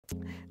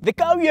The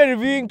car we are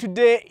reviewing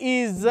today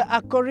is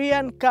a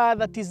Korean car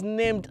that is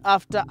named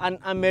after an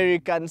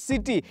American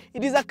city.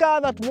 It is a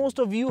car that most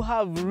of you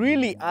have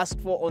really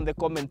asked for on the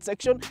comment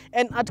section,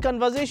 and at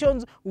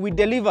Conversations we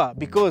deliver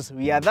because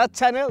we are that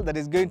channel that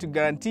is going to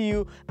guarantee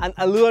you an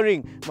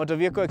alluring motor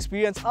vehicle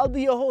experience. I'll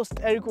be your host,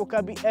 Eric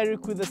Wakabi,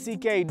 Eric with the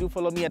CK. Do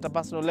follow me at a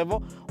personal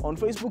level on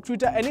Facebook,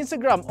 Twitter and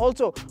Instagram.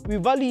 Also, we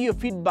value your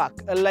feedback.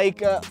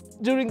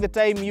 During the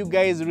time you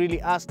guys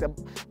really asked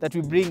that we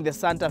bring the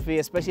Santa Fe,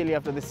 especially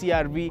after the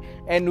CRV,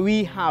 and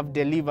we have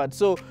delivered.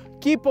 So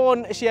keep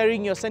on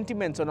sharing your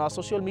sentiments on our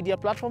social media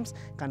platforms,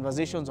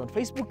 Conversations on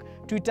Facebook,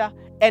 Twitter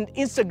and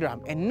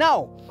Instagram. And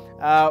now,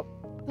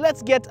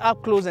 let's get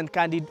up close and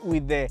candid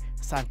with the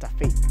Santa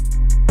Fe.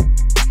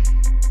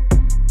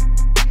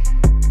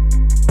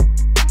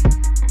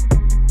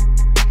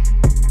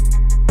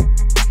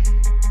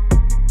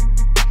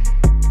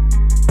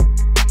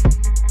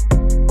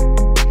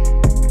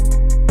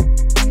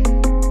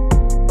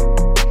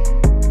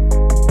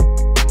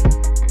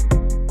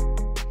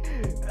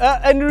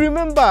 And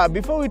remember,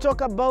 before we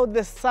talk about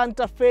the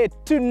Santa Fe,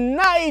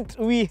 tonight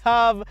we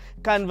have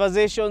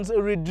Conversations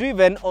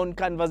Redriven on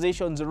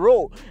Conversations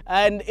Row.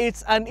 And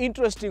it's an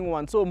interesting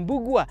one. So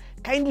Mbugua,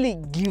 kindly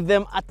give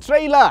them a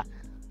trailer.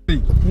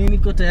 Mimi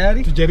niko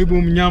tayari.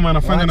 Tujaribu mnyama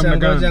anafanya namna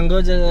gani.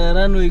 Ngoja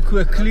runway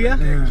ikuwe clear.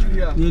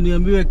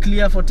 Niambiwe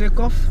clear for take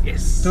off.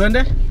 Yes.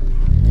 Tuende?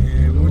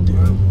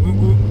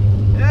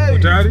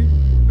 Tayari?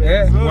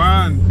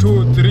 1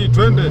 2 3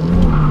 twende.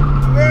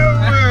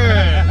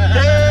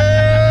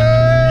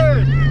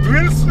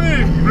 We'll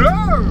see, bro.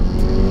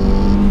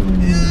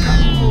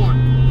 Come on.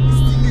 This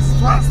thing is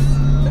fast.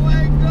 Oh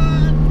my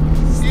god.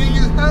 This thing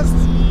is fast.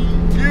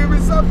 Give me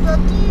some that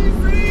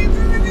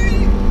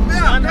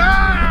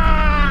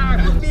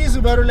This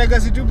Subaru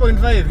Legacy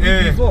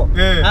 2.5 before.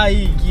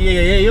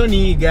 Hiyo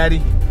ni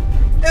gari.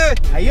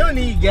 Hiyo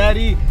ni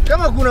gari.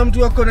 Kama kuna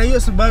mtu wako na hiyo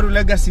Subaru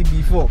Legacy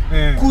before,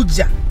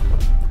 kuja.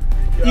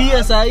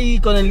 Hiyo saa hii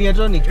iko na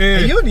electronic.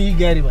 Hiyo ni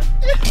gari bana.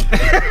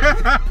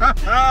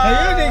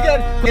 Hiyo ni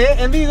gari.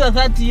 And this is a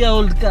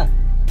 30-year-old car.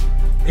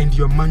 And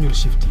your manual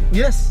shifting.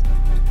 Yes.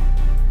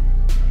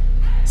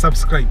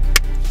 Subscribe.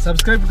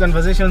 Subscribe to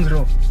Conversations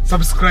Row.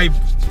 Subscribe.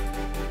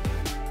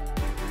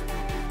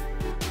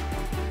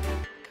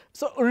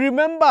 So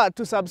remember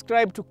to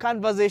subscribe to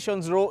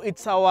Conversations Row.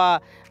 It's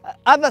our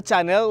other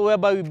channel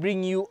whereby we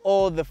bring you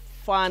all the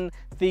fun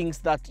things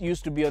that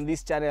used to be on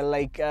this channel,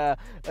 like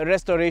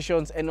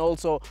restorations and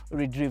also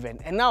redriven.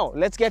 And now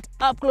let's get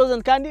up close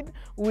and candid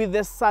with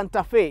the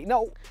Santa Fe.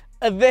 Now,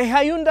 the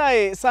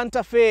Hyundai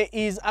Santa Fe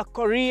is a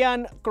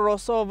Korean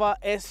crossover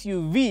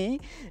SUV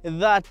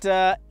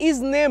that is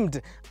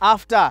named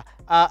after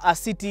a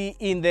city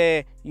in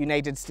the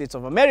United States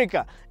of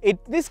America.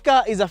 This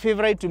car is a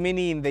favorite to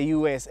many in the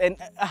US and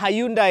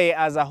Hyundai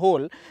as a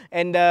whole.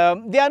 And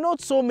there are not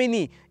so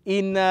many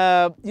in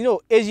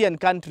Asian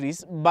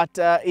countries, but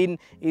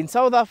in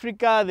South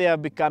Africa they are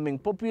becoming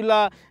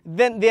popular.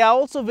 Then they are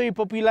also very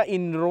popular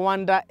in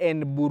Rwanda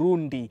and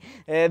Burundi.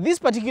 This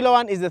particular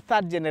one is the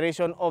third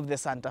generation of the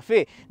Santa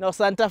Fe. Now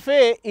Santa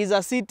Fe is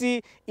a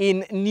city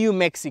in New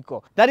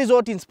Mexico. That is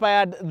what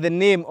inspired the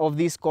name of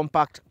this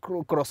compact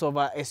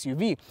crossover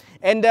SUV.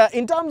 And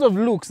in terms of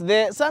looks,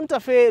 the Santa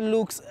Fe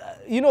looks,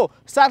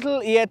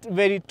 subtle yet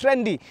very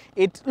trendy.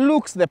 It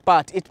looks the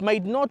part. It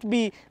might not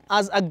be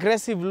as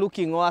aggressive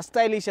looking or as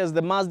stylish as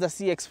the Mazda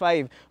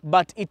CX-5,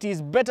 but it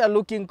is better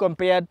looking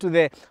compared to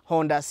the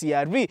Honda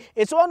CR-V.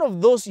 It's one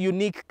of those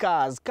unique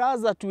cars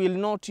that will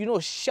not,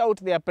 shout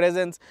their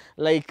presence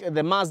like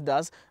the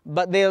Mazdas,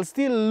 but they'll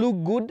still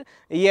look good,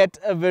 yet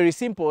very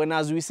simple. And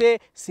as we say,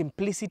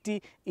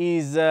 simplicity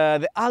is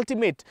the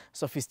ultimate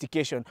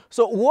sophistication.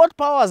 So what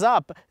powers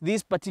up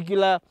this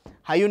particular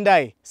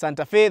Hyundai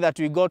Santa Fe that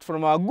we got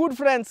from our good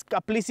friends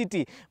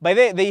Caplicity? By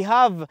the way, they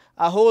have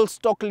a whole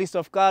stock list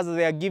of cars that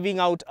they are giving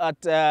out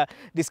at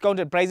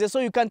discounted prices. So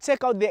you can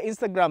check out their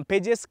Instagram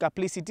pages,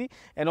 Caplicity,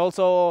 and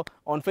also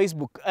on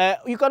Facebook.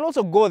 You can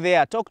also go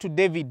there, talk to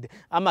David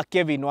ama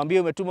Kevin, waambie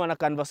umetumwa na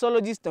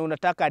Conversologist na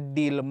unataka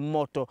deal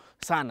moto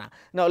sana.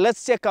 Now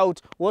let's check out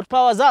what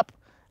powers up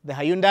the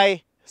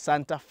Hyundai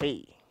Santa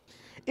Fe.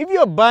 If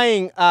you're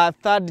buying a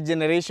third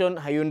generation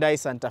Hyundai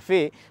Santa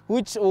Fe,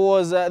 which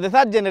was, the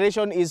third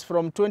generation is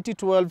from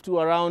 2012 to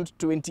around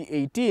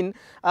 2018,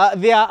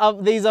 there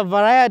is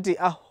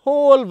a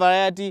whole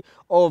variety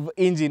of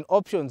engine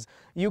options.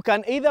 You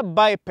can either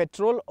buy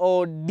petrol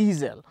or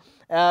diesel.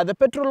 The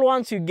petrol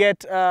ones you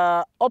get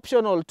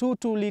optional 2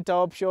 2-liter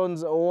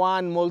options,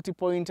 one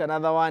multi-point,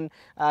 another one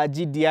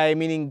GDI,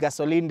 meaning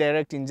gasoline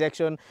direct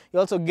injection. You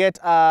also get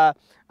a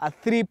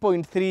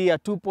 3.3, a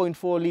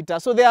 2.4 liter.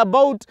 So they're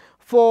about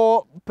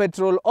 4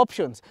 petrol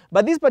options.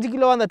 But this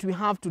particular one that we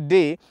have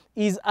today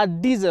is a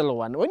diesel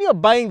one. When you're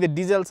buying the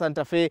diesel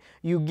Santa Fe,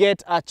 you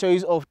get a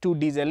choice of 2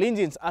 diesel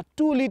engines, a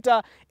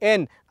 2-liter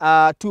and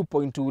a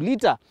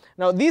 2.2-liter.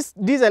 Now, these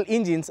diesel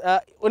engines,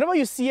 whenever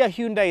you see a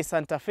Hyundai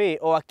Santa Fe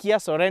or a Kia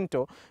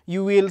Sorento,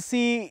 you will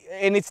see,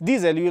 and it's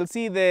diesel, you will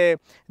see the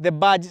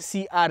badge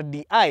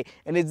CRDI,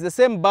 and it's the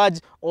same badge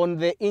on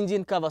the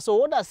engine cover. So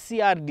what does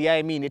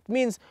CRDI mean? It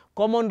means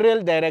common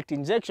rail direct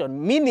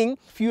injection, meaning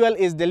fuel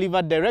is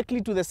delivered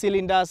directly to the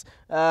cylinders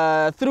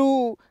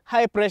through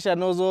high pressure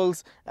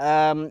nozzles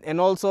and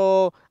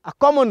also a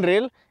common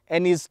rail,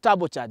 and is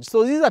turbocharged.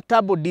 So this is a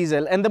turbo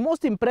diesel, and the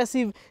most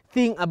impressive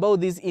thing about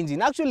this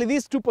engine, actually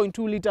this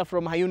 2.2-liter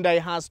from Hyundai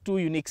has 2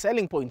 unique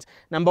selling points.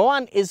 Number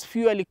one is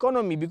fuel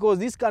economy, because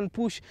this can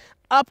push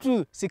up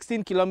to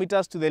 16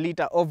 kilometers to the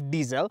liter of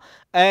diesel.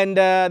 And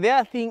the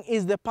other thing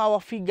is the power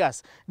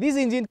figures. This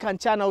engine can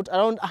churn out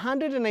around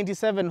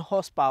 197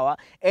 horsepower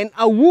and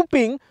a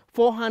whooping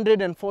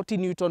 440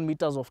 Newton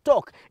meters of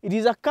torque. It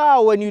is a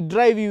car, when you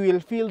drive, you will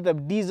feel the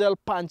diesel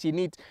punch in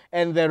it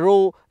and the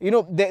raw,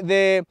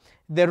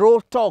 the raw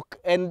torque.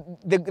 And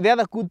the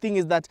other good thing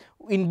is that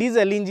in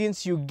diesel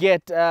engines, you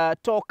get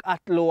torque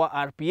at lower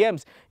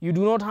RPMs. You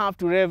do not have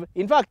to rev.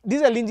 In fact,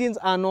 diesel engines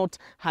are not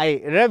high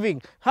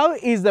revving. How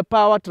is the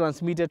power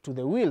transmitted to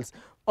the wheels?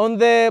 On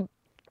the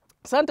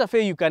Santa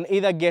Fe, you can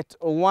either get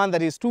one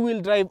that is 2-wheel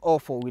drive or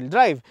 4-wheel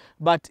drive,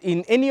 but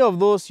in any of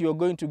those, you're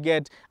going to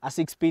get a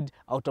 6-speed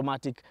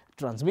automatic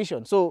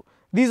transmission. So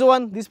this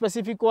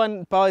specific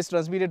one, power is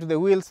transmitted to the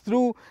wheels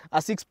through a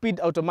 6-speed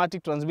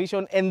automatic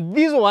transmission, and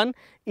this one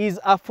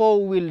is a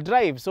 4-wheel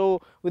drive. So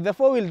with the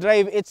 4-wheel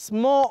drive, it's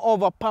more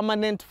of a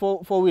permanent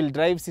 4-wheel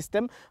drive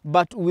system,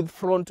 but with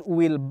front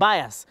wheel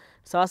bias.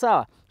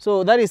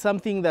 So that is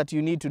something that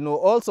you need to know.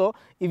 Also,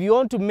 if you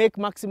want to make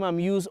maximum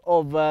use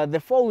of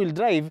the 4-wheel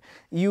drive,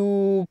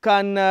 you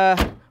can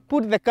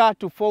put the car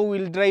to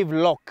 4-wheel drive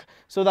lock,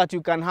 so that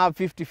you can have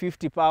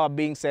 50-50 power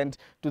being sent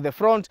to the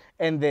front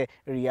and the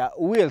rear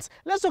wheels.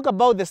 Let's talk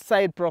about the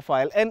side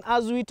profile. And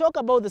as we talk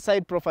about the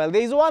side profile,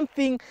 there is one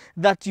thing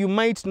that you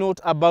might note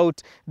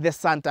about the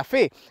Santa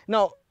Fe.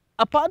 Now,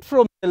 apart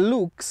from the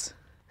looks,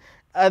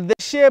 the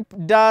shape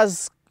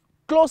does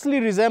closely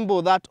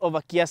resemble that of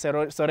a Kia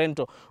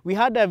Sorento. We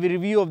had a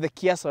review of the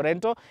Kia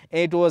Sorento,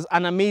 and it was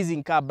an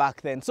amazing car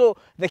back then. So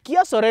the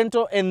Kia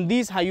Sorento and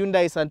this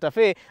Hyundai Santa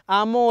Fe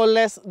are more or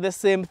less the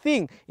same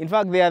thing. In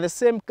fact, they are the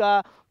same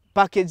car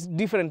packaged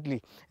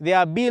differently. They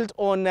are built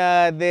on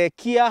the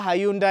Kia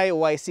Hyundai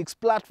Y6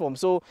 platform.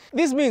 So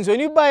this means when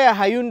you buy a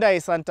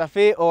Hyundai Santa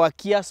Fe or a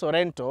Kia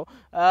Sorento,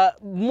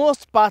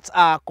 most parts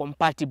are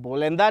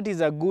compatible, and that is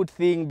a good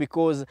thing,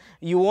 because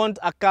you want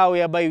a car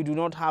whereby you do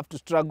not have to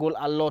struggle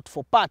a lot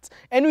for parts.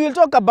 And we will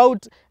talk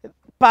about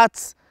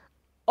parts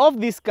of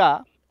this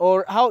car,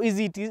 or how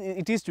easy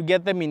it is to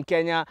get them in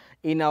Kenya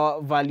in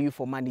our value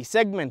for money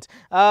segment.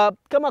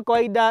 Kama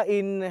kawaida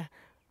in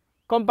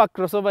compact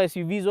crossover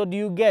SUVs, what do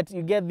you get?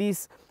 You get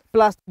these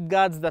plastic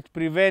guards that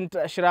prevent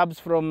shrubs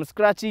from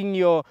scratching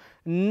your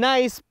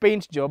nice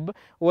paint job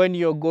when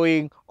you're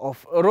going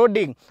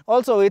off-roading.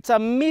 Also, it's a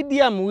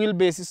medium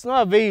wheelbase. It's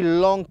not a very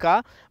long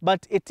car,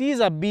 but it is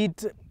a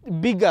bit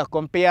bigger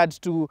compared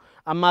to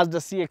a Mazda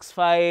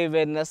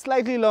CX-5 and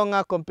slightly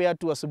longer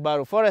compared to a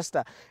Subaru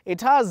Forester.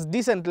 It has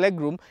decent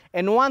legroom,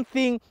 and one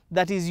thing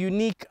that is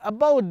unique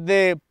about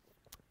the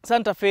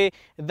Santa Fe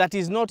that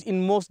is not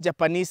in most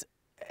Japanese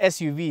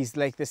SUVs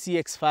like the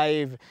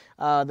CX-5,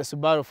 the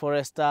Subaru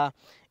Forester,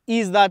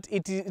 is that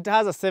it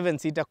has a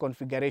 7-seater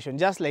configuration,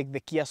 just like the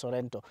Kia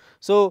Sorento.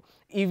 So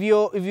if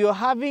you're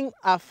having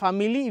a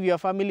family, if you're a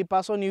family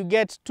person, you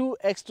get 2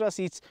 extra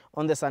seats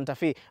on the Santa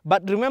Fe.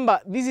 But remember,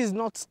 this is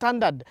not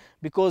standard,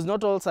 because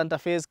not all Santa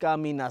Fe's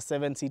come in as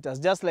 7-seaters.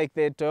 Just like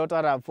the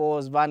Toyota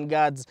RAV4s,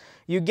 Vanguards,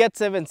 you get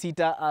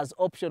 7-seater as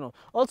optional.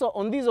 Also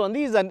on this one,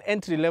 this is an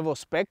entry-level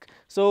spec.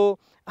 So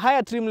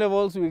higher trim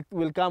levels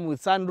will come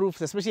with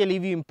sunroofs, especially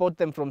if you import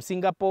them from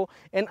Singapore,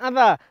 and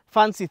other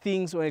fancy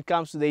things when it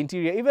comes to the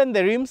interior, even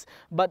the rims.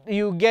 But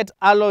you get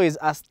alloys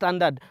as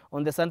standard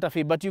on the Santa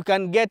Fe, but you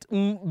can get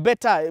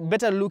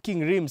better looking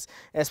rims,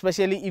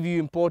 especially if you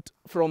import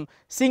from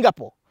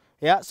Singapore.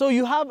 Yeah, so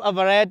you have a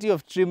variety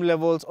of trim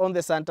levels on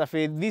the Santa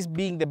Fe, this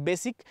being the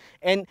basic,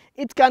 and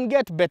it can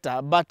get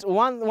better. But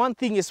one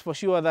thing is for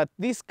sure, that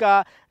this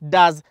car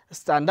does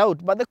stand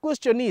out. But the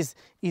question is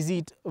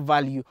it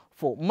value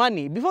for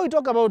money? Before we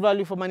talk about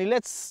value for money,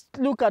 let's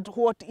look at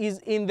what is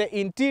in the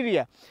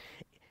interior.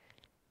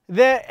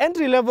 The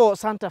entry-level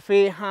Santa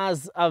Fe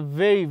has a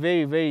very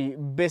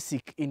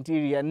basic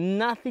interior,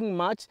 nothing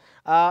much.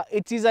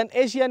 It is an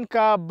Asian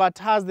car, but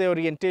has the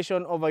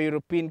orientation of a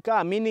European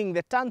car, meaning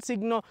the turn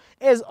signal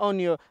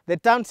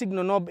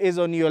knob is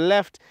on your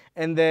left,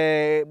 and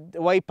the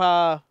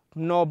wiper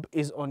knob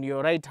is on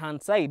your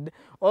right-hand side.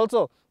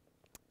 Also,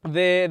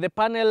 the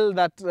panel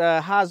that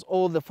has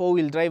all the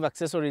 4-wheel drive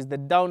accessories, the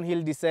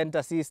downhill descent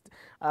assist,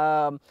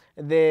 the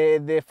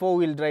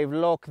 4-wheel drive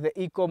lock, the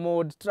eco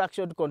mode,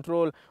 traction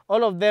control,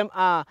 all of them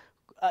are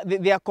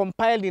they are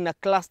compiled in a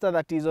cluster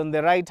that is on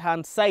the right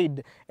hand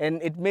side,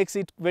 and it makes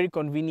it very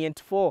convenient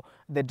for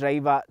the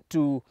driver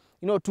to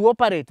to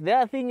operate. The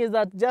other thing is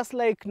that just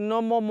like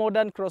normal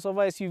modern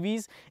crossover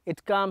SUVs,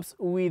 it comes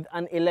with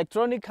an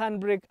electronic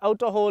handbrake,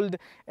 auto hold.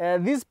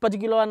 This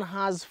particular one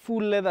has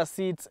full leather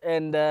seats,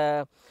 and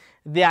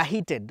they are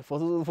heated. For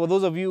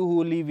those of you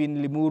who live in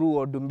Limuru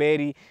or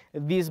Dumberi,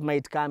 this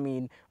might come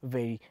in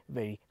very,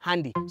 very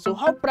handy. So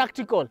how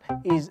practical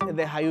is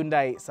the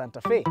Hyundai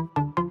Santa Fe?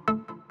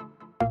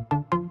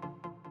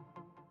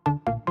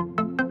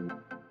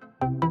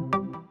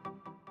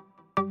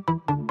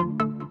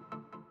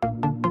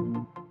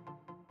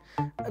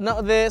 Now,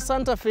 the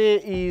Santa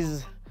Fe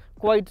is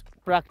quite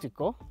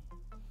practical,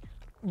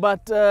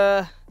 but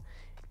if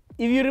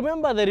you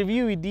remember the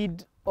review we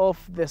did of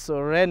the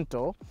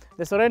Sorento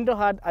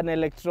had an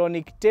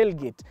electronic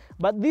tailgate,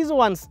 but this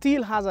one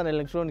still has an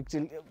electronic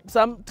tailgate.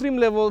 Some trim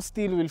levels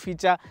still will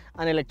feature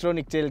an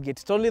electronic tailgate.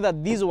 It's only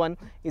that this one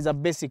is a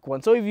basic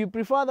one. So if you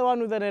prefer the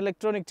one with an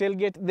electronic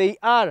tailgate, they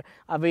are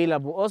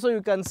available. Also,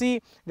 you can see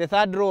the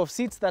third row of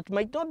seats that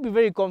might not be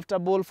very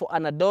comfortable for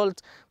an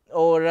adult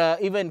or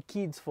even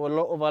kids for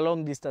over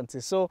long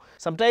distances. So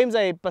sometimes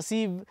I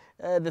perceive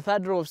the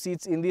third row of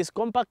seats in these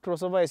compact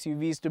crossover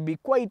SUVs to be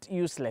quite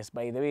useless,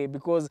 by the way,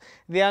 because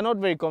they are not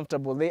very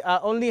comfortable. They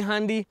are only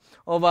handy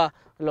over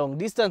long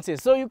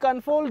distances. So you can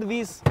fold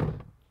this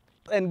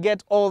and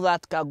get all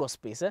that cargo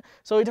space.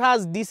 So it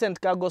has decent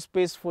cargo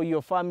space for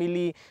your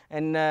family,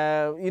 and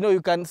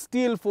you can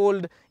still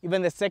fold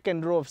even the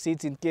second row of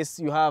seats in case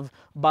you have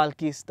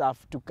bulky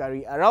stuff to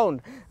carry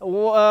around.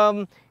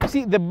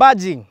 See the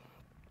badging.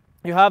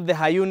 You have the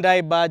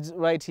Hyundai badge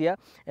right here,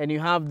 and you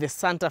have the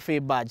Santa Fe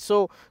badge.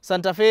 So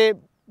Santa Fe,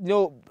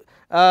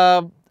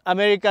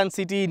 American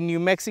city in New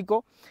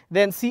Mexico.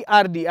 Then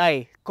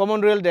CRDI, Common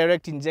Rail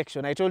Direct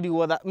Injection. I told you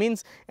what that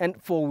means. And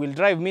four-wheel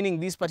drive, meaning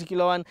this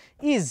particular one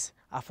is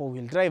a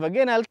four-wheel drive.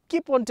 Again, I'll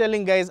keep on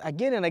telling guys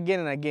again and again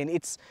and again,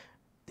 it's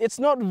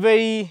not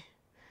very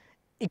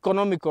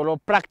economical or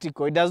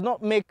practical. It does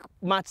not make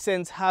much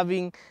sense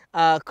having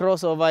a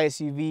crossover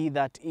SUV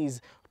that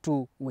is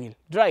two-wheel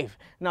drive.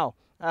 Now,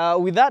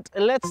 with that,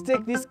 let's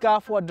take this car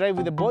for a drive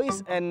with the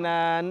boys,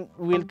 and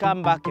we'll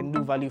come back and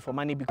do value for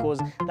money, because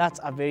that's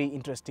a very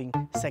interesting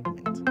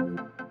segment.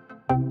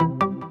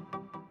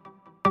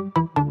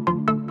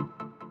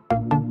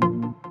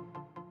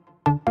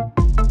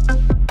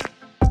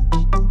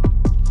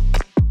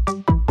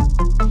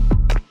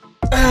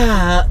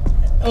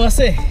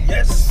 Ose,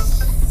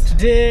 Yes.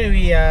 today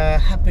we are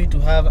happy to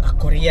have a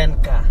Korean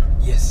car.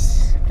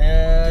 Yes.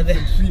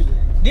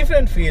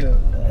 Different feel.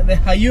 The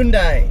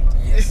Hyundai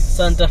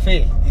Santa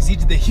Fe. Is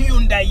it the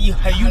Hyundai?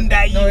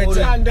 No, it's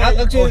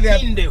actually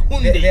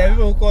there are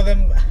people who call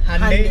them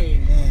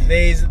Hyundai.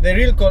 There is the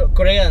real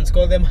Koreans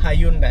call them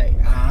Hyundai.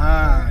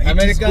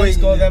 Americans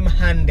call them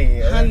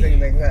Hyundai. Something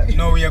like that.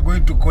 No, we are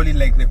going to call it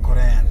like the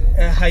Korean.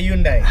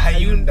 Hyundai.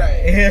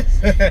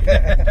 Yes.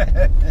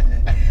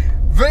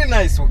 Very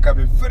nice,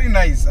 Wakabe. Very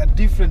nice. A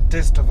different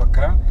taste of a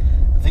car.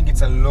 I think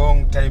it's a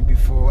long time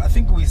before. I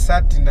think we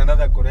sat in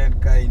another Korean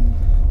car in,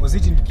 was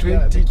it in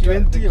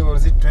 2020 or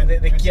was it 20?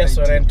 The Kia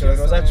Sorento. It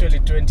was actually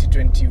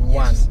 2021.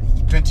 Yes.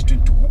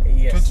 2021.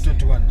 Yes.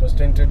 2021. It was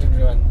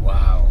 2021.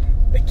 Wow.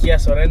 The Kia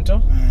Sorento.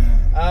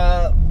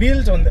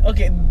 Built on the,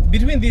 okay,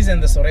 between this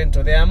and the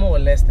Sorento, they are more or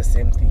less the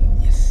same thing.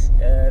 Yes.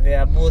 They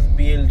are both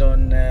built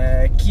on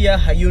Kia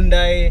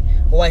Hyundai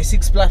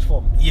Y6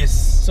 platform. Yes.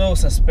 So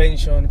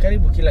suspension,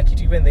 karibu kila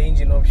kitu, even the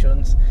engine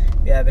options,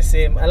 they are the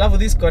same. I love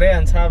these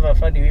Koreans have a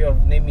funny way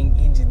of naming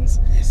engines.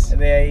 Yes.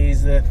 There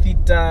is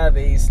Theta,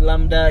 there is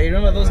Lambda. You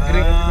remember those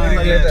Greek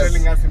letters?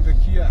 Telling us in the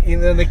Kia.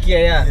 In the Kia,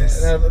 yeah.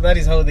 Yes. That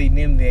is how they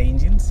name their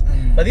engines.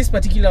 But this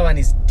particular one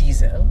is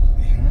diesel.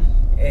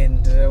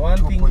 And one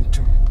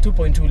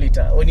 2.2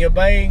 liter. When you're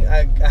buying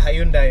a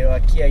Hyundai or a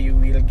Kia, you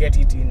will get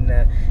it in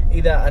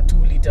either a 2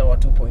 liter or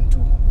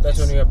 2.2. That's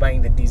when you're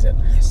buying the diesel.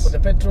 Yes. For the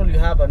petrol, you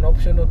have an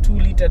optional 2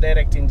 liter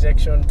direct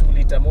injection, 2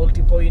 liter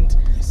multi-point,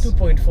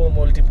 2.4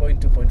 multi-point,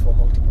 2.4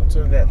 multi-point.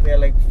 So they're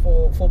like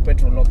four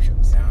petrol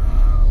options.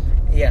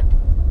 Yeah.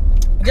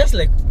 Just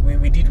like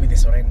we did with the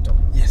Sorento.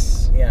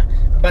 Yes. Yeah.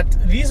 But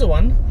this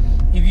one,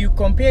 if you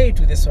compare it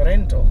with the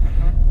Sorento,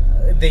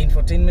 the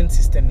infotainment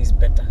system is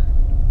better.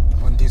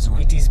 On this one.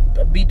 It is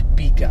a bit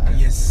bigger.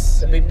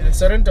 Yes. The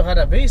Sorento had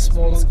a very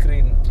small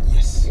screen.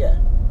 Yes. Yeah.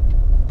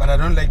 But I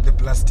don't like the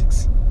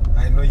plastics.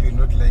 I know you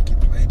not like it.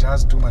 It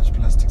has too much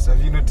plastics.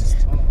 Have you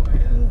noticed?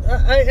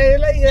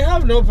 I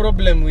have no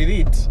problem with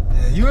it.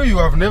 You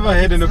have never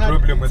had any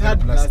problem with the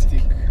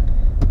plastic.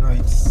 No,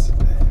 it's.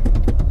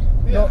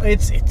 No,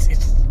 it's.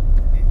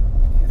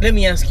 Let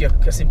me ask you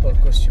a simple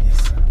question.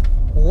 Yes.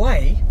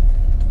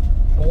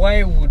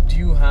 Why would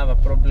you have a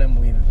problem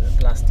with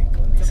plastic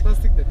on this?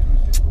 Plastic that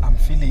I'm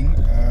feeling.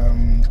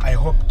 I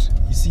hoped.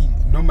 You see,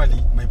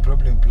 normally my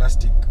problem with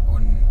plastic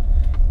on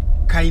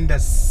kinda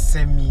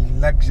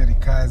semi-luxury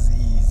cars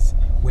is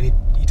when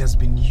it has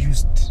been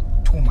used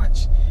too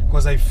much.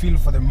 Because I feel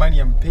for the money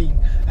I'm paying,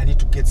 I need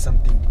to get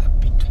something a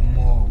bit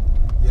more.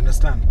 You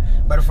understand?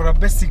 But for a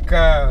basic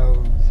car,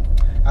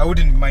 I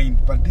wouldn't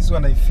mind. But this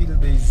one, I feel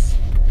there's.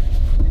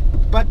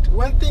 But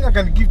one thing I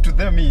can give to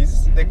them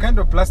is the kind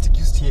of plastic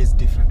used here is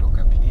different,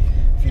 Okapi.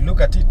 If you look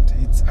at it,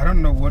 it's, I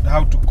don't know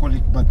how to call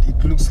it, but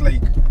it looks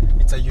like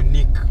it's a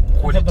unique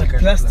quality. But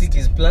kind plastic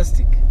is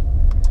plastic.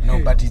 No,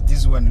 but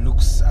this one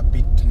looks a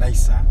bit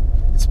nicer.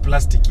 It's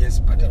plastic, yes,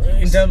 but it In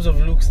looks, terms of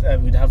looks, I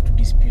would have to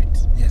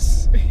dispute.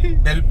 yes,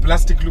 the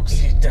plastic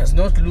looks. It does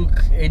not look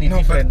any No,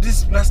 different. but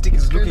this plastic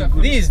is looking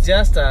good. This is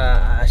just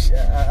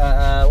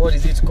what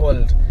is it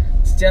called?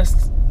 It's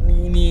just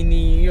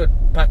your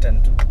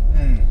pattern too.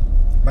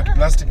 But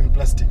plastic and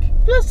plastic.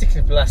 Plastic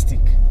is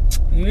plastic.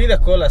 You either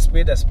call a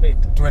spade a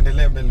spade.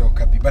 Tuendelee mbele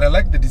Okapi. But I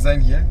like the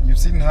design here. You've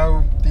seen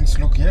how things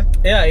look here?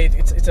 Yeah,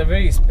 it's a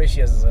very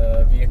spacious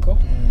vehicle.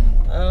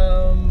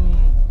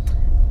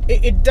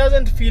 It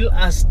doesn't feel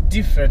as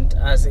different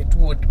as it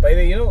would. By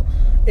the way,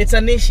 it's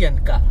an Asian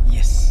car.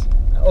 Yes.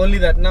 Only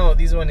that now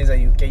this one is a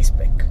UK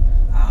spec.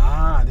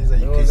 Ah, these are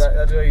UK.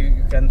 That's why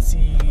you can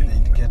see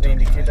the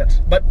indicator.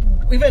 But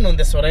even on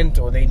the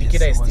Sorrento, the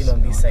indicator is still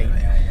on this side.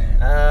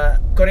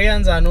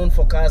 Koreans are known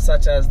for cars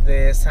such as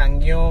the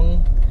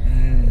SsangYong,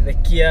 the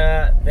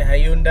Kia, the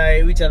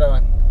Hyundai. Which other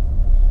one?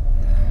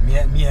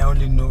 Me, I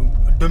only know,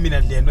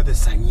 dominantly I know the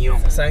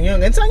SsangYong.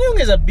 SsangYong. And SsangYong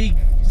is a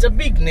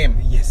big name.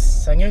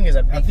 Yes. SsangYong is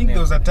a big name. I think there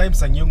was a time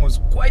SsangYong was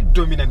quite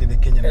dominant in the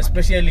Kenyan market.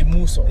 Especially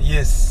Muso.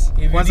 Yes.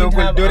 If you didn't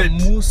have a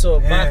Muso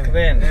back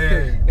then,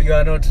 you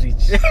are not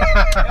rich.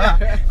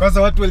 Because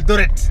what will do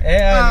it?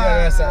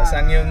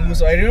 SsangYong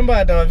Muso. I remember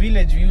at our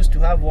village we used to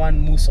have one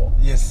Muso.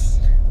 Yes.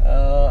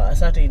 A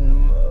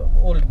certain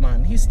old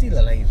man. He's still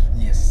alive.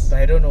 Yes. But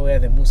I don't know where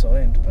the Muso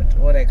went. But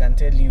what I can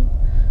tell you,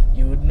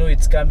 you would know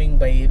it's coming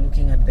by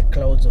looking at the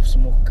clouds of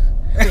smoke.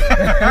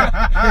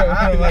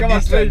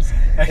 Come straight.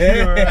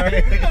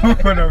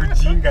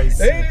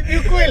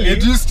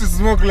 It used to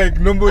smoke like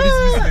nobody's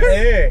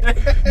business.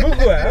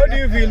 Bukwa, how do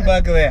you feel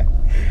back there?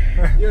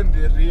 Here on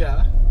the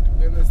rear, to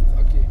be honest,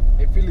 okay,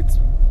 I feel it's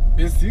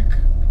basic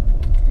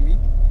to me.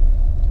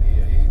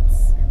 Yeah,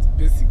 it's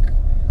basic.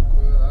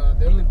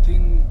 The only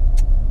thing,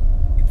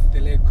 it's the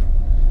leg room.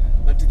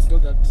 But it's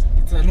not that,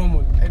 it's a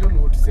normal. I don't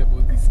know what to say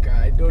about this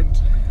car.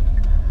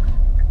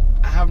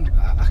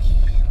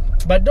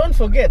 But don't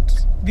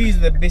forget, this is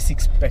the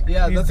basic spec.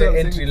 Yeah, this that's is the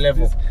entry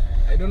level.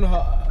 I don't know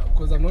how,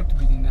 because I've not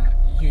been in a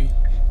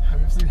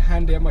have you seen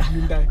Hyundai or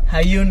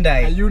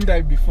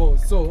Hyundai before,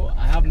 so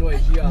I have no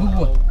idea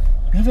how.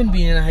 You haven't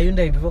been in a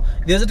Hyundai before?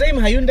 There's a time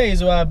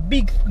Hyundais were a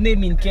big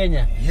name in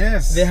Kenya.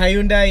 Yes. The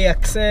Hyundai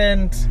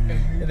Accent.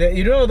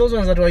 You know those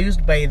ones that were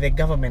used by the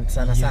government,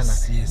 Sana.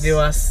 Yes. They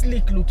were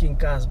sleek looking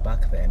cars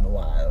back then.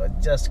 Wow,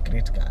 just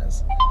great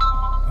cars.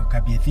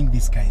 Okabi, I think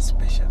this car is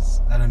special.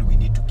 I don't know, we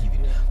need to give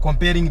it.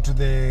 Comparing to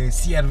the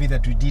CRV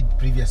that we did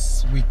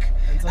previous week,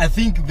 I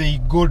think they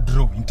go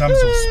draw in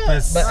terms of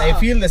space. But I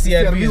feel the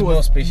CRV is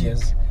more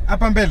spacious. The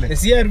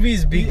CRV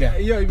is bigger.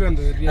 Yeah, even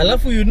the real.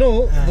 Alafu,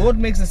 what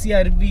makes the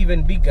CRV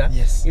even bigger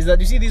is that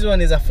you see this one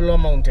is a floor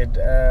mounted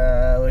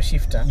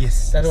shifter.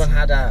 Yes. That one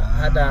had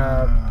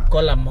a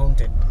column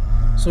mounted.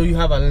 So you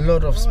have a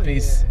lot of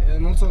space. Yeah.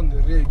 And also on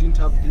the rear, you didn't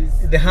have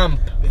this. The hump.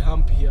 The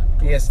hump here.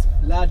 Yes.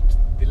 Flat.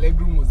 The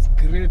legroom was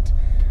great.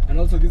 And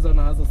also this one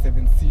has a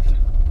 7-seater.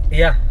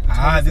 Yeah.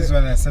 This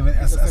one has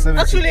a 7.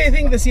 Actually, I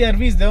think the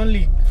CRV is the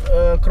only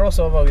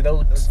crossover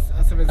without a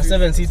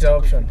 7-seater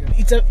option.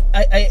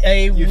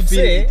 I would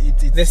say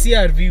the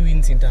CRV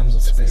wins in terms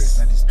of space.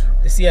 That is true.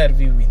 The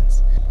CRV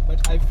wins.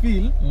 But I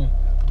feel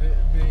the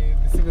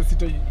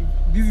 7-seater,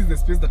 this is the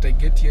space that I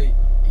get here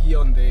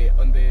on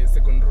the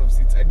second row of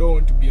seats. I don't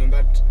want to be on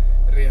that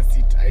rear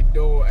seat. I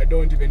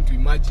don't even to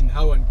imagine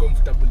how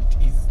uncomfortable it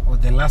is. Or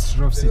the last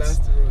row of seats.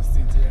 The last row of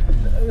seats,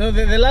 yeah. No,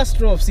 the last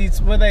row of seats,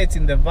 whether it's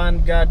in the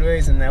Vanguard, whether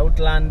it's in the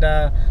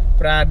Outlander,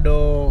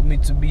 Prado,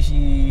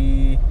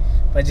 Mitsubishi,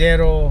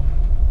 Pajero,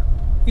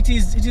 it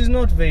is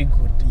not very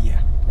good.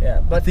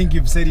 Yeah, but I think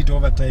you've said it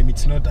over time.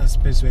 It's not a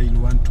space where you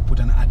want to put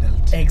an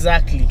adult.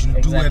 Exactly. It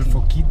will do well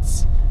for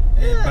kids.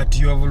 But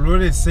you have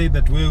already said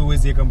that wewe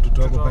huwezi kama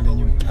mtoto wako pale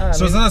nyuma.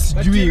 So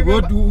sasa sijui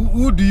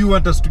who do you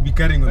want us to be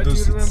carrying on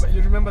those seats?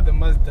 You remember the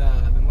Mazda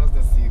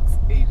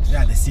CX-8?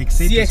 Yeah, the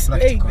CX-8 is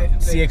practical.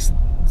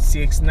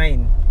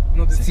 CX-9.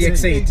 No, the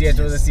CX-8. Yeah, it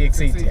was a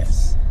CX-8.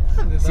 Yes.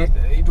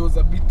 It was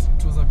a bit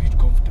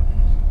comfortable.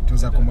 It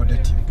was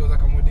accommodative. It was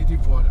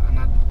accommodative for an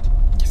adult.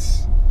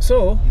 Yes.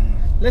 So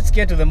let's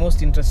get to the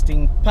most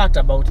interesting part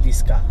about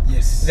this car.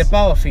 Yes. The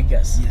power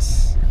figures.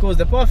 Yes. Because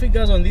the power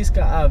figures on this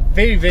car are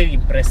very, very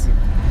impressive.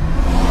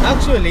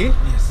 Actually,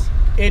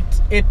 it's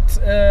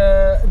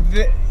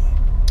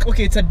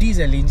a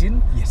diesel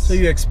engine. Yes. So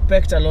you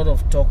expect a lot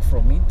of torque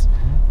from it.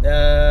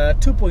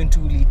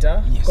 2.2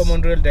 liter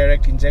common rail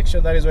direct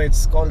injection. That is why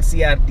it's called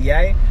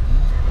CRDI.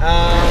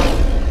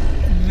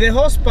 The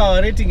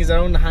horsepower rating is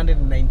around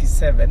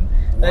 197.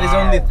 That is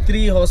only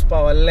 3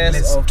 horsepower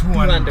less of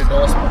 200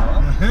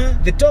 horsepower.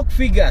 The torque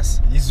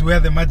figures is where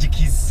the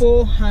magic is.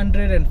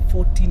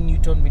 440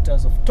 Newton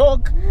meters of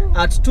torque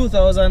at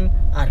 2000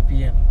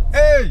 RPM.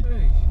 Hey!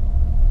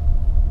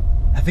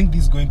 I think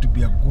this is going to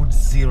be a good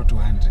 0 to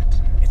 100.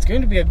 It's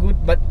going to be a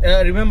good, but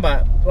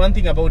remember one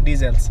thing about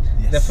diesels,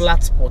 Yes. the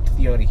flat spot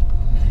theory.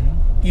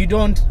 You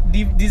don't,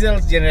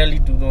 diesels generally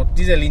do not,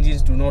 diesel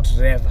engines do not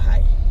rev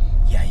high.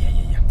 Yeah.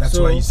 That's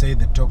So- why you say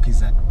the torque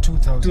is at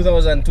 2000.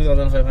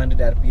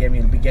 2500 RPM,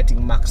 you'll be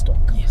getting max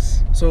torque.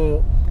 Yes.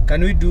 So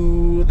can we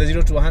do the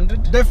 0 to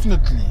 100?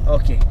 Definitely.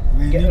 Okay,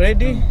 get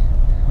ready.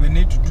 We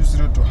need to do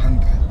 0 to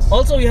 100.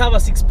 Also, we have a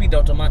 6-speed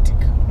automatic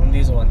on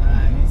this one.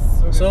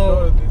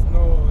 So- there's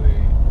no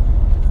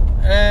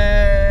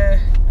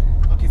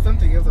okay,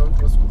 something else I want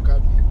to ask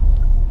Okabi.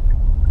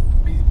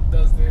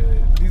 Does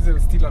the diesel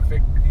still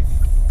affect this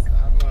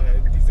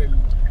diesel?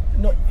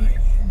 No,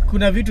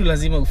 kuna vitu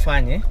lazima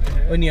ufanye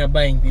when you are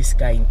buying this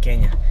car in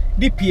Kenya.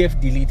 DPF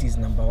delete is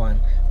number 1,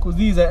 because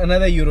this is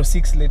another Euro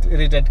 6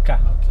 rated car.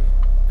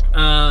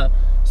 Okay.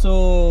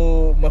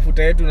 So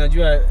mafuta yetu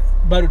najua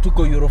bado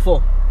tuko Euro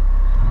 4.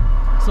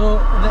 So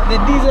the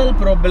diesel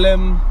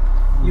problem,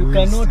 you Will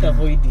cannot still-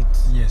 avoid it.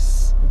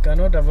 Yes. You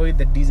cannot avoid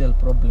the diesel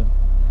problem.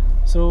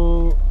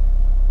 So,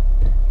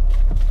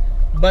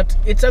 but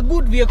it's a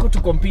good vehicle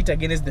to compete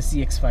against the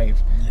CX-5.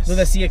 Yes. So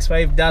the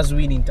CX-5 does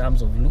win in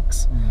terms of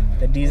looks.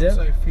 The diesel.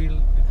 Also, I feel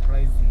the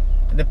pricing.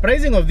 The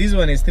pricing of this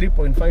one is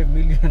 3.5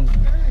 million.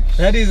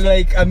 That is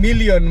like a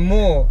million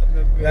more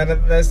than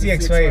the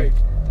CX-5.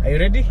 Are you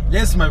ready?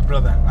 Yes, my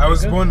brother. I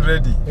was Okay. born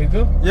ready. Here you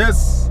go.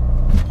 Yes.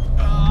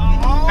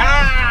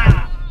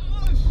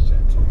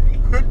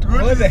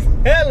 What the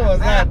hell was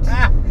that?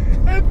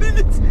 I think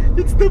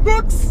it's the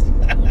box.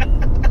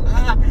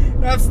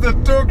 That's the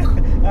torque.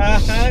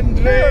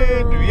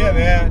 100. We are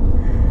there.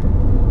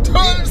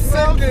 12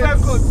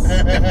 seconds.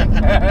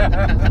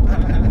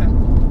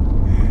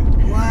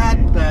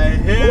 What the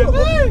hell?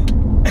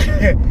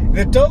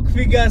 The torque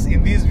figures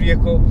in this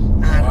vehicle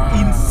are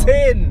Wow.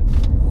 insane.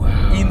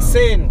 Wow.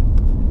 Insane.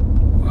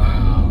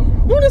 Wow.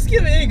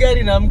 Unasikia vile hii gari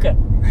inaamka?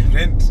 My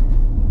friend,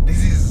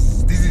 this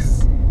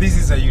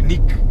is a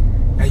unique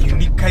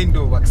kind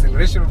of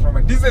acceleration from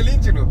a diesel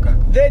engine car.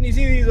 Then you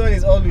see this one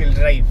is all-wheel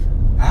drive.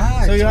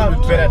 So it's you have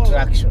all- better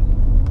traction.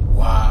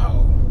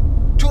 Wow.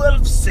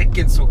 12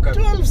 seconds, okay.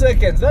 12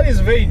 seconds. That is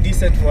very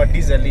decent for a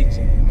diesel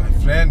engine. My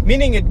friend.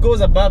 Meaning it goes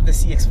above the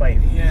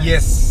CX-5. Yeah.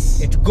 Yes.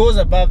 It goes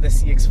above the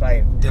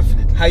CX-5.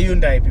 Definitely.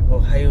 Hyundai,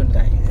 people.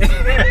 Hyundai.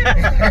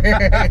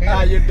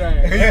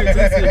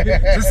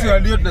 Sisi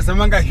walio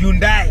tunasemanga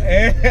Hyundai.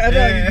 Hata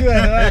walijua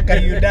wanataka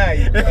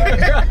Hyundai.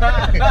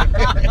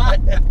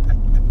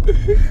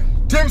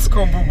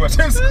 Temsco Mbugwa,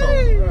 Temsco.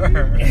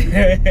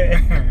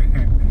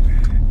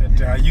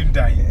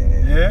 Hyundai.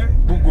 Yeah,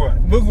 Mbugwa.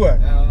 Bugwa.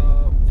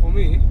 For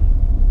me,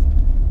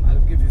 I'll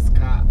give this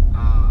car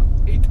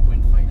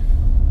 8.5.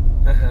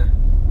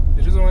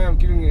 The reason why I'm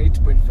giving it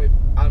 8.5,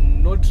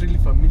 I'm not really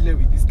familiar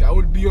with this car. I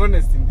will be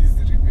honest in this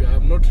review.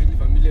 I'm not really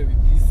familiar with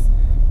this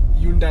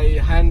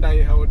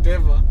Hyundai,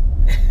 whatever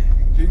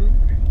thing.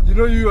 You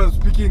know, you are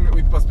speaking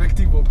with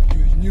perspective of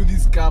you knew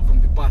this car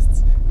from the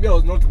past. Me, I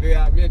was not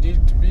there. Me, I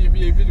didn't. Me,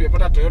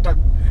 nimepata Toyota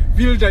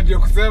filter ndio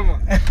kusema.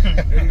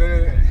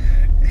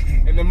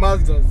 And the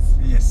Mazdas.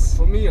 Yes.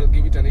 For me, I'll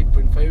give it an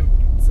 8.5.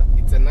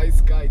 It's a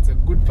nice car. It's a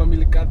good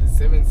family car. The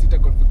 7-seater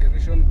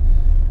configuration.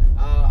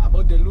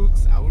 About the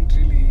looks, I won't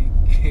really.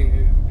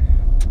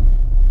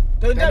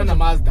 Kind of a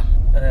Mazda.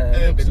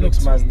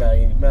 Looks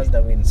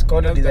Mazda wins.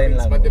 Corner Mazda design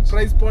wins, but the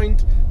price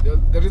point,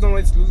 the reason why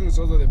it's losing is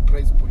also the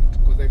price point.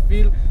 Because I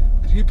feel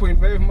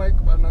 3.5 mic,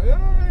 but now,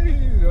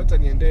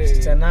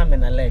 It's an arm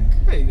and a leg.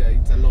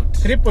 it's a lot.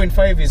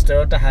 3.5 is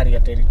Toyota Harrier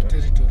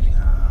territory.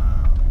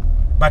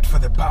 But for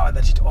the power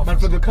that it offers. But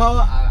for the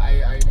power,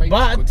 I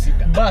might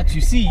consider. But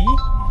you see,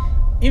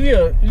 if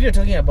you're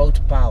talking about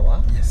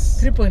power,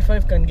 Yes.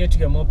 3.5 can get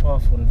you a more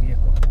powerful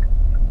vehicle.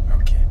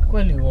 Okay.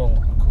 Kweli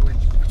uongo.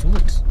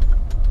 Shoot.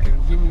 Can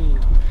you give me?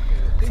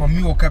 For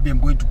me, Okabi, I'm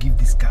going to give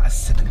this car a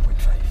 7.5.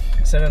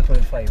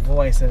 7.5.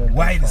 Why 7.5?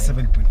 Why the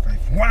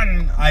 7.5?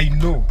 One, I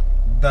know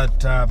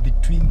that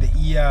between the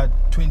year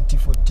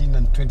 2014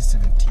 and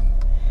 2017,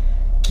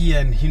 Kia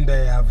and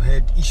Hyundai have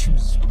had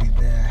issues with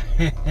their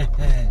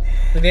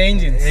With the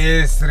engines.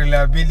 yes,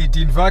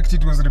 reliability. In fact,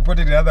 it was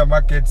reported in other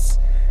markets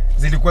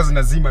zilikuwa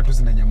zinazima tu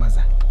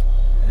zinanyamaza.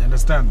 You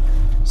understand?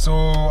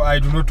 So I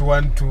do not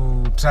want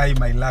to try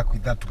my luck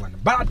with that one.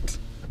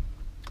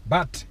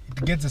 But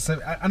it gets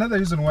another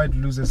reason why it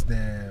loses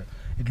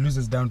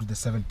down to the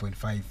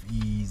 7.5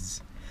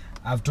 is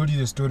I've told you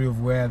the story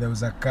of where there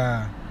was a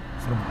car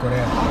from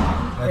Korea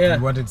that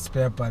we wanted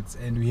spare parts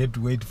and we had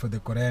to wait for the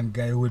Korean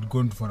guy who had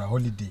gone for a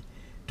holiday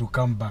to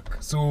come back.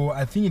 So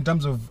I think in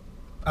terms of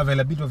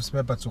availability of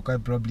spare parts, okay,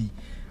 probably,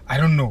 I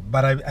don't know,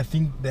 but I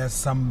think there's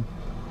some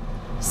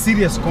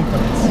serious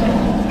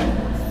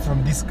components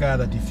from this car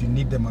that if you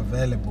need them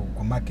available,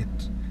 the market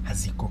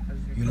haziko.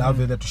 You'll have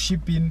either to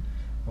ship in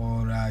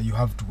or you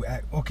have to,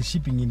 okay,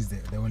 shipping in is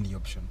the only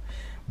option.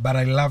 But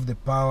I love the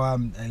power,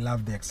 I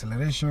love the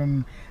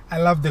acceleration, I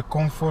love the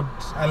comfort,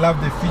 I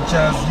love the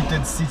features,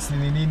 heated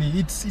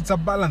seats, it's a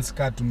balanced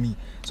car to me.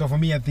 So for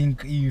me, I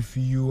think if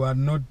you are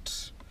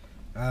not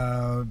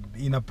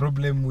in a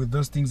problem with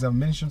those things I've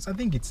mentioned, I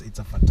think it's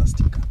a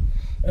fantastic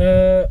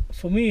car.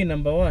 For me,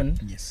 number one,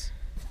 Yes.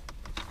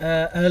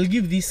 I'll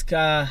give this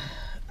car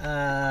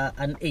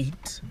an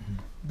 8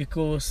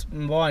 because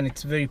one,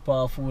 it's very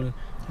powerful,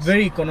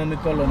 very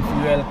economical on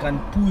fuel, can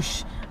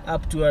push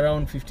up to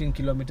around 15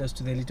 kilometers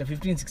to the liter,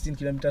 15-16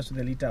 kilometers to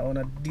the liter on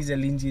a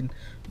diesel engine.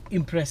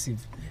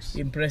 Impressive. Yes.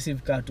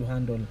 Impressive car to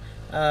handle.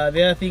 The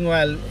other thing,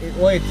 why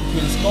it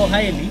will score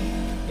highly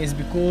is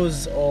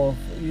because of,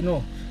 you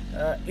know,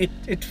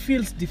 it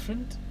feels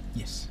different.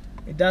 Yes.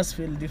 It does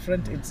feel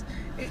different.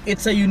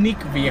 It's a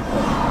unique vehicle,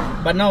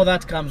 but now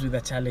that comes with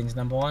a challenge.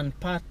 Number one,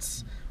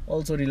 parts,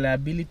 also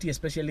reliability,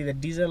 especially the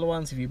diesel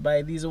ones. If you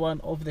buy this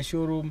one off the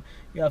showroom,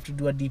 you have to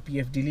do a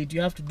DPF delete.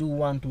 You have to do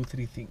 1, 2,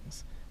 3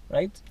 things,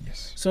 right?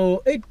 Yes.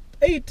 So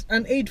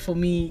 8 for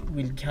me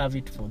will have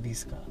it for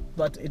this car,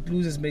 but it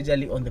loses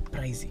majorly on the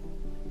pricing.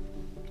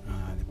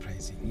 The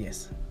pricing.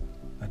 Yes,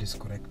 that is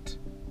correct.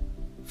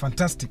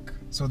 Fantastic.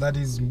 So that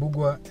is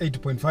Mbugua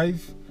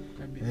 8.5.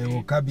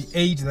 Okabi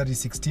 8, that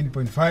is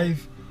 16.5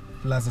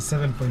 plus a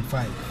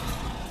 7.5.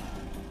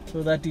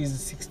 So that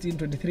is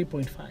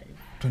 23.5.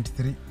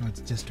 23? No,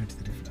 it's just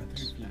 23 flat.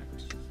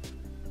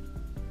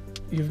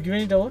 You've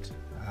given it a what?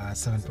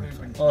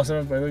 7.5. Oh,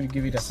 7.5. You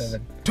give it a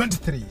 7.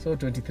 23. So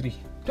 23.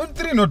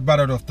 23, not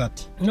bad out of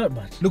 30. Not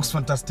bad. Looks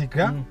fantastic,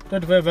 huh?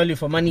 25 value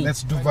for money.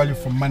 Let's do value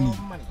for money.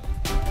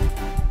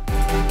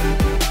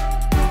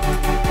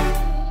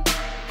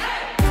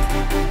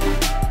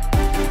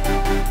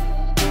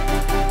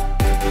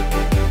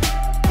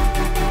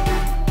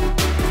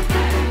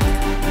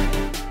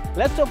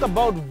 Let's talk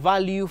about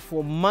value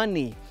for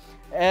money.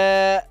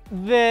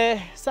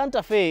 The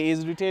Santa Fe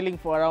is retailing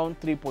for around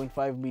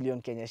 3.5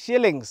 million Kenya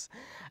shillings,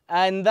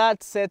 and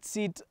that sets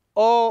it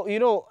all, you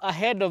know,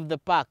 ahead of the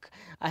pack,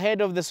 ahead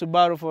of the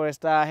Subaru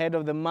Forester, ahead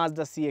of the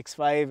Mazda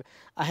CX-5,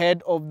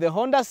 ahead of the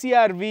Honda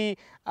CR-V,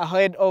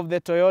 ahead of the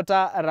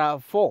Toyota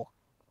RAV4.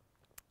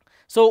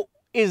 So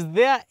is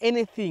there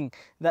anything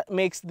that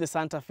makes the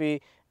Santa Fe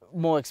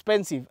more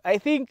expensive? I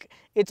think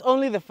it's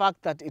only the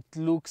fact that it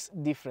looks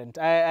different.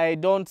 I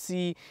don't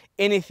see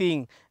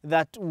anything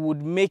that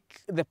would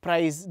make the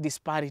price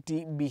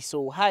disparity be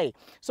so high.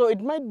 So it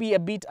might be a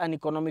bit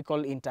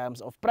uneconomical in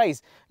terms of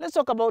price. Let's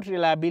talk about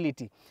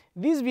reliability.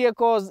 These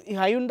vehicles,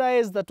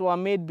 Hyundais that were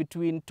made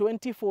between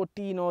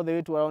 2014 all the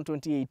way to around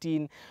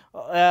 2018,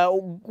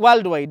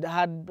 worldwide,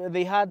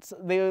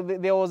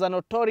 there was a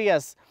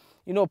notorious,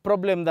 you know,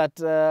 problem that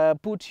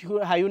put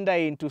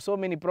Hyundai into so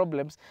many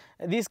problems.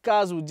 These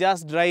cars would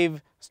just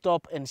drive,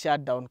 stop and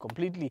shut down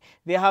completely.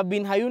 There have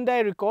been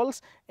Hyundai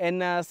recalls,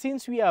 and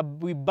since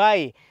we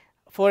buy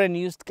foreign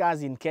used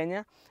cars in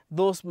Kenya,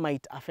 those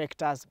might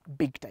affect us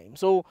big time.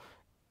 So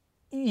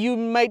you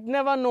might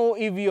never know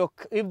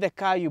if the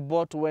car you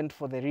bought went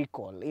for the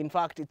recall. In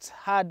fact, it's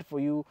hard for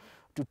you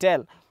to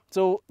tell.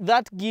 So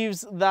that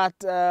gives that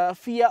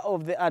fear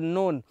of the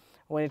unknown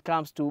when it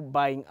comes to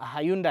buying a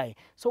Hyundai.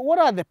 So what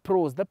are the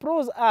pros? The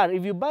pros are,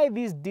 if you buy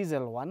this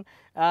diesel one,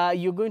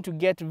 you're going to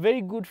get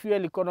very good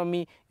fuel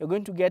economy, you're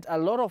going to get a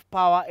lot of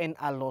power and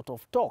a lot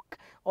of torque.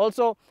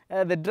 Also,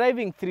 the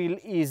driving thrill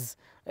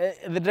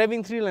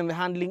and the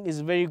handling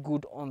is very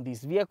good on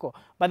this vehicle.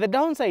 But the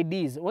downside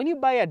is, when you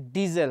buy a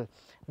diesel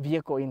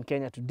vehicle in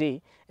Kenya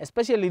today,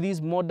 especially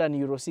these modern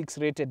Euro 6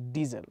 rated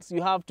diesels,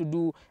 you have to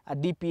do a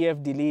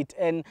DPF delete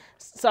and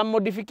some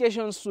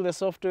modifications to the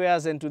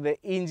softwares and to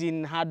the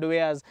engine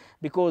hardwares,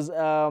 because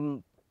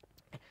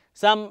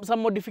some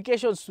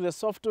modifications to the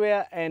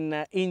software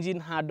and engine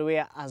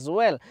hardware as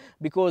well,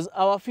 because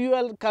our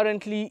fuel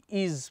currently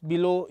is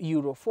below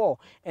Euro 4,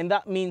 and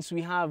that means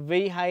we have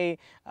very high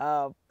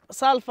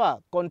sulfur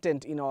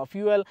content in our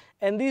fuel,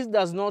 and this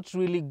does not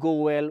really go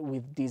well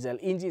with diesel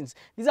engines.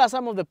 These are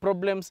some of the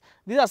problems,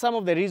 these are some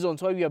of the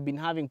reasons why we have been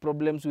having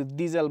problems with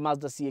diesel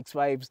Mazda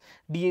CX-5s,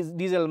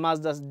 diesel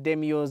Mazda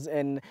Demios,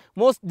 and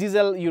most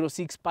diesel Euro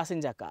 6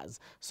 passenger cars.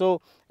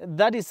 So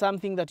that is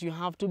something that you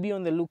have to be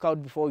on the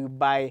lookout before you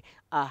buy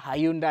a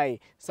Hyundai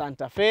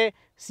Santa Fe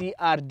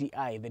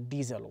CRDI, the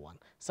diesel one.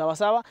 Sawa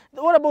sawa.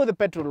 What about the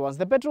petrol ones?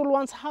 The petrol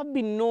ones have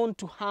been known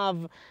to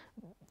have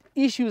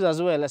issues as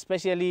well,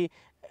 especially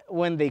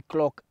when they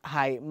clock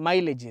high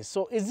mileages.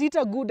 So is it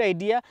a good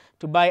idea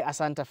to buy a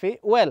Santa Fe?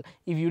 Well,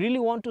 if you really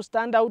want to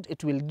stand out,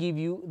 it will give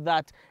you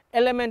that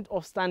element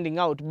of standing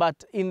out,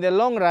 but in the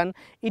long run,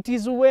 it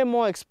is way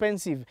more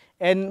expensive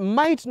and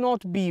might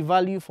not be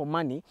value for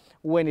money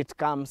when it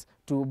comes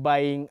to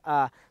buying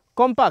a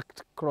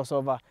compact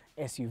crossover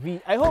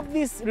SUV. I hope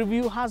this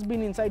review has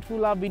been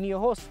insightful. I've been your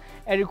host,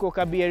 Eric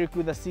Okabi, Eric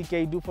with a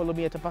CK. Do follow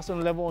me at a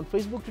personal level on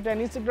Facebook, Twitter, and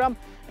Instagram,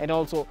 and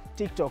also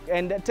TikTok.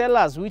 And tell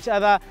us, which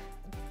other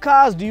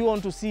cars do you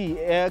want to see?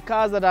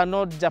 Cars that are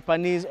not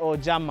Japanese or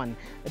German.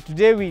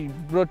 Today we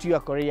brought you a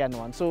Korean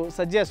one. So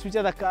suggest which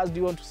other cars do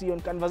you want to see on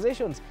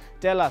Conversations.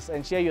 Tell us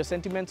and share your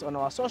sentiments on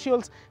our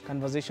socials,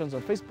 Conversations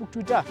on Facebook,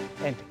 Twitter,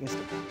 and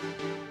Instagram.